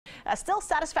still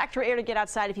satisfactory air to get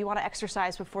outside if you want to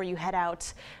exercise before you head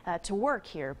out to work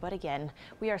here. But again,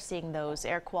 we are seeing those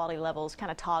air quality levels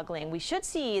kind of toggling. We should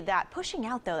see that pushing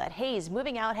out, though, that haze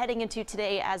moving out heading into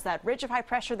today as that ridge of high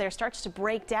pressure there starts to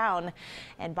break down.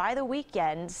 And by the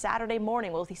weekend, Saturday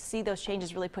morning, we'll see those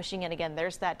changes really pushing in again.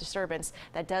 There's that disturbance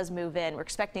that does move in. We're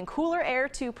expecting cooler air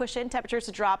to push in, temperatures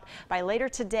to drop by later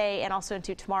today and also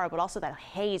into tomorrow, but also that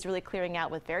haze really clearing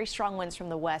out with very strong winds from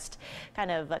the west,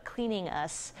 kind of cleaning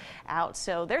us out.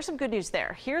 So there's some good news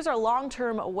there. Here's our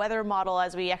long-term weather model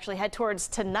as we actually head towards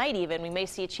tonight even. We may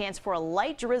see a chance for a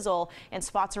light drizzle in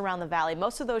spots around the valley.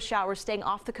 Most of those showers staying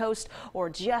off the coast or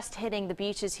just hitting the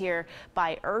beaches here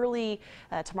by early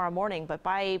tomorrow morning. But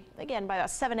by about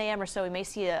 7 a.m. or so, we may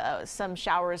see some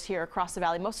showers here across the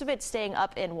valley. Most of it staying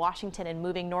up in Washington and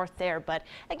moving north there. But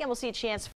again, we'll see a chance